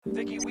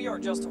we are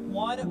just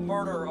one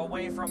murder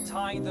away from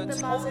tying the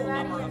total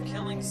number of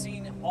killings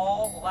seen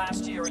all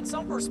last year. In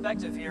some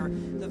perspective here,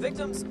 the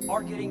victims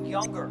are getting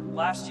younger.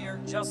 Last year,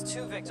 just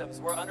 2 victims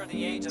were under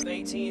the age of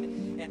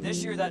 18, and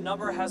this year that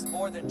number has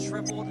more than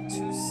tripled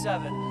to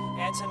 7.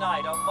 And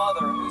tonight, a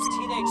mother whose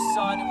teenage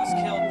son was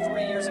killed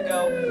 3 years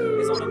ago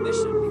is on a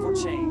mission for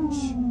change.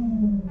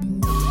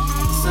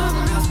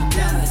 Southern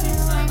hospitality.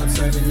 I'm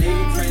serving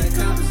lean, praying the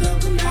coppers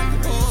don't come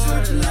after me.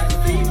 Searching like a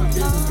thief, my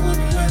business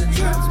wondering where the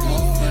drugs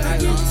go. I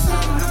get you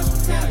Southern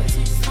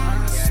hospitality.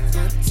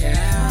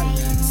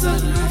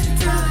 Southern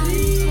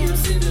hospitality. I'm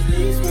sipping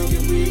lean,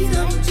 smoking weed,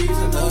 double G's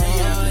and low.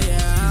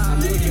 I'm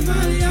making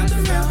money out the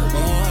rapper.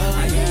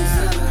 I get you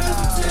Southern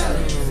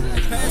hospitality.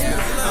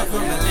 I'm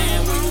from the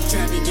land where you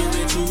trap and get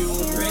rich and you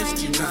oppressed.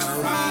 You try to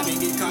rob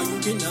and get caught, you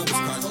get numbers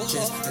across your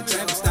chest. The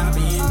traffic stop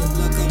me in the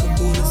blood cover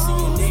bullets,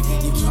 see your neck.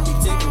 You keep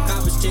detecting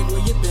coppers, check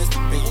where your best to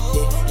pay your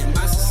debt. In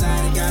my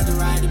society, got the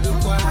right to be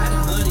quiet.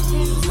 100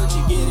 years, what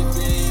you get if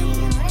they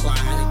ain't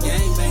quiet. The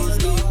gangbangs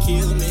get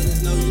killed, man,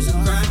 there's no use in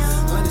crying.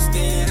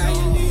 Understand how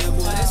you live,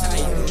 boy, that's how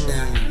you gon'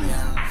 die.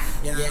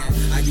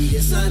 Yeah, I give you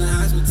Southern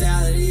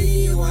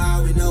hospitality.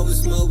 While we know we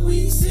smoke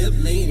weed, sip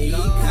lean, and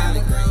eat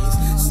collard greens.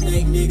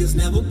 Snake niggas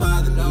never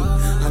bother me.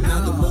 I'm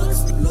not the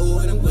most the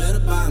Lord, I'm where the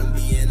bottom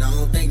be. And I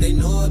don't think they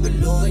know it, but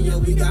Lord, yeah,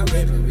 we got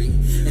referee.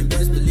 And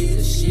best believe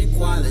the shit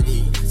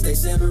quality. Stay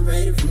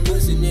separated from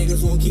pussy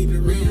niggas, won't keep it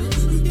real.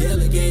 We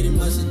delegated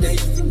much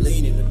sedation from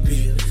leaning the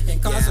pill.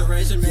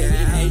 Incarceration made me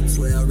hate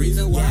 12.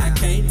 Reason why I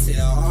can't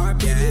tell. Hard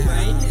people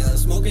ain't here.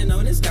 Smoking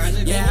on this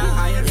ganja, get me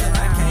higher till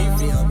I can't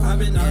feel.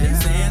 Popping all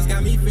these hands,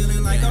 got me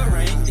feeling like a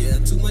reindeer.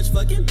 Too much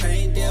fucking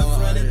pain, death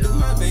running through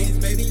my veins.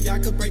 Baby, I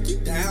could break you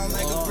down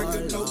like a brick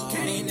of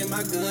cocaine. And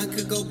my gun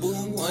could go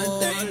boom. One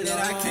thing that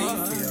I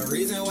can't feel.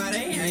 Reason why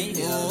they ain't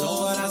here.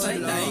 Lord, I say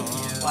thank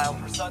you. While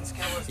her son's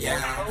killers Yeah,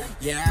 hope,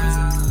 yeah,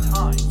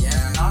 time,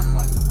 yeah, not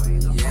by the way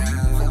the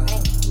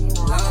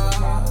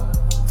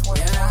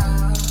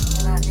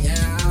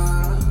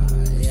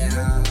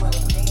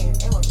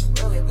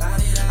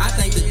I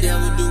think the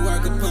devil do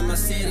work upon my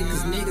city.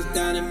 Cause niggas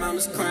down and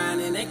mamas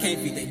crying and they can't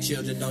feed their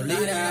children. Don't leave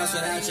the house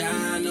without your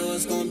eye. I know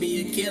it's gonna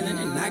be a killing.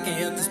 And I can't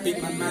help to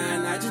speak my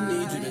mind. I just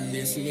need you to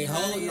listen. They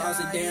whole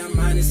lost a damn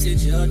mind and sit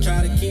you up,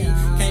 try to kill.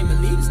 Can't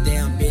believe this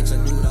damn bitch. I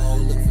knew the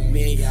old look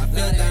familiar. I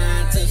felt the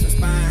iron touch my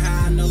spine.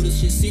 How I know this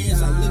shit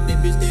serious. I looked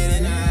that bitch dead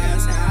in the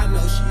eyes. How I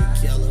know she a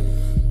killer.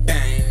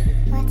 Bang.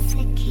 What's a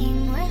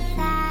king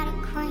without a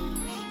queen?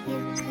 You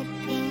could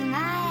be my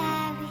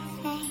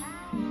everything.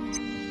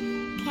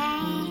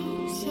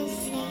 Can't you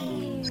see?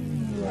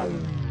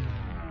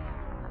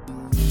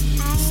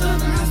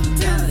 Southern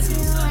hospitality.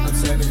 I'm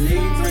serving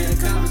lean, praying the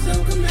coppers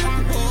don't come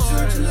after me.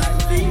 Searching like a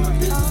thief, my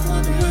business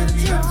wondering where the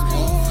drugs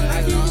go.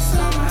 I give you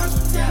Southern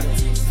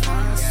hospitality.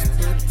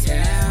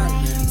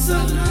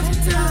 Southern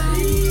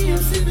hospitality. I'm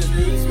sipping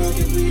lean,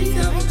 smoking weed,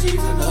 double G's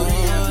and low.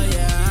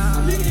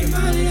 I'm making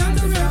money out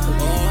the rapper.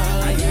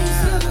 I give you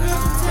Southern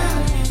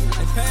hospitality.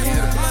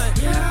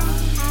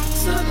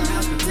 Southern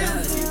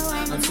hospitality.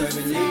 I'm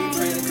serving lean,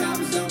 praying the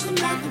coppers don't come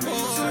after me.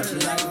 Searching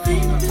like a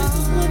thief, my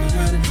business wondering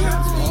where the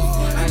drugs go.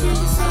 I give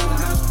you Southern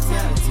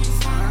hospitality.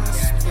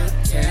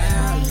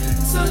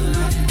 Southern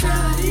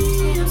hospitality.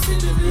 I'm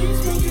sipping lean,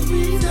 smoking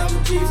weed,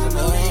 double G's and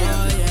low.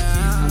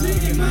 I'm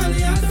making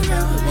money out the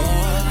rapper.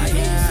 I give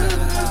you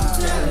Southern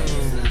hospitality.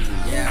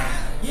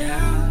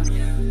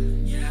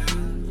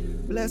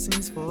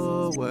 Blessings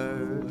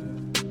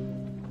forward,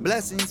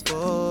 blessings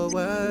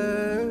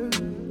forward,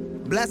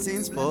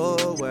 blessings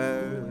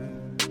forward,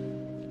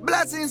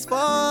 blessings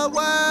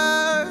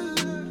forward,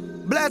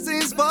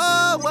 blessings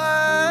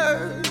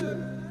forward,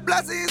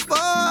 blessings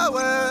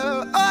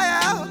forward, oh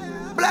yeah,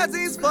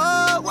 blessings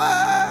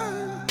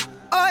forward,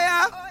 oh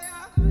yeah.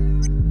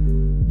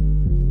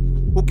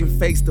 Who can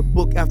face the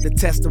book after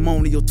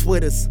testimonial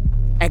Twitters?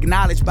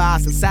 Acknowledged by our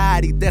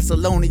society,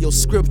 Thessalonian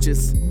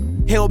scriptures.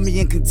 Held me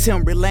in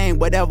contempt, relaying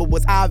whatever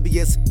was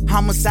obvious.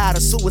 Homicide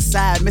or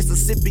suicide,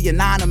 Mississippi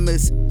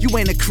anonymous. You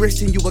ain't a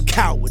Christian, you a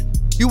coward.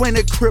 You ain't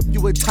a crip,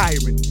 you a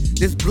tyrant.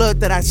 This blood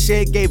that I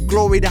shed gave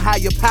glory to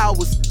higher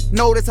powers.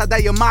 Notice how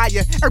they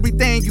admire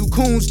everything you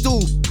coons do.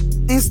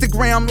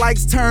 Instagram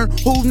likes turn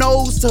who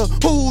knows to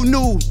who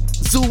knew.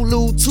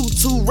 Zulu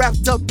tutu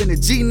wrapped up in a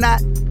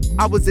G-knot.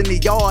 I was in the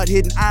yard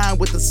hitting iron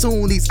with the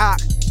Sunnis ock.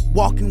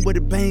 Walking with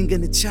a bang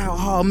and a child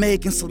hall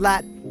making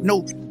salat.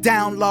 No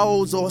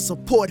downloads or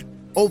support.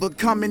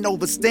 Overcoming,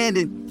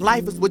 overstanding.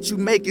 Life is what you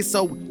make it,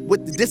 so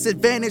with the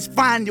disadvantage,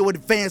 find your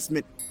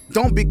advancement.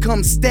 Don't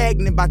become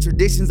stagnant by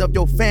traditions of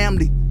your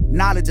family.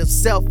 Knowledge of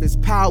self is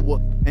power,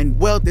 and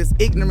wealth is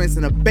ignorance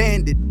and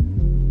abandon.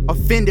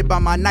 Offended by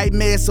my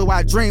nightmares, so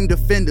I dream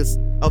defenders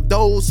of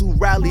those who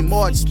rally,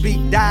 march,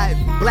 speak, die,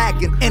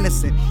 black and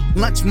innocent.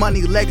 Lunch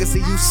money legacy,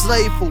 you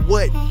slave for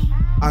what?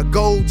 A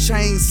gold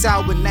chain,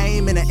 sour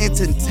name, and an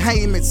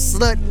entertainment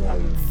slut.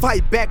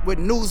 Fight back with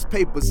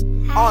newspapers,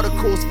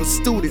 articles for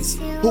students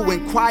who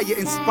inquire,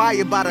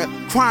 inspired by the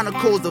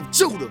Chronicles of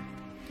Judah.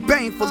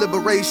 Bang for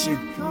liberation,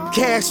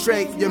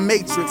 castrate your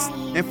matrix,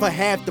 and for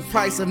half the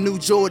price of new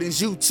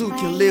Jordans, you too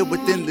can live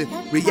within the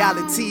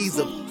realities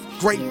of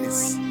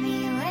greatness.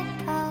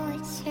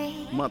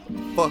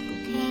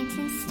 Motherfucker.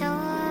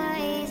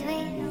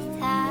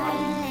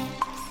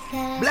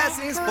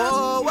 Blessings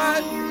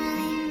forward,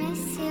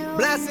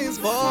 blessings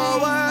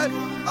forward,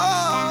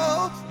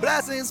 oh,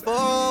 blessings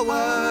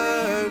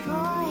forward,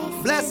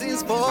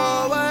 blessings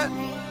forward,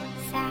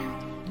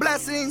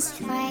 blessings,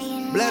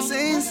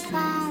 blessings,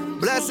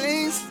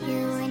 blessings,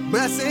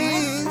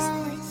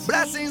 blessings,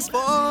 blessings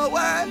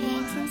forward,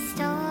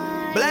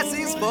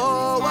 blessings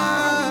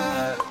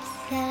forward,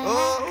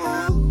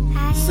 oh.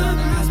 Southern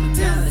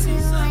hospitality,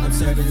 I'm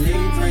serving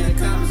lean, pray the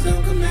cops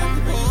don't come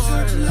after me.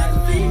 Serving like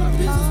a fiend, my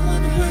business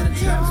wonder where the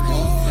jobs go.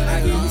 I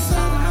give you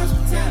Southern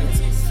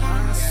hospitality,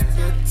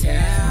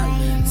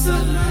 hospitality,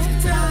 Southern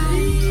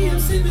hospitality. I'm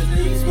sipping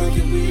lean,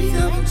 smoking weed,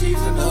 double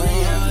cheese and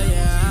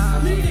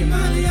I'm making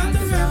money out the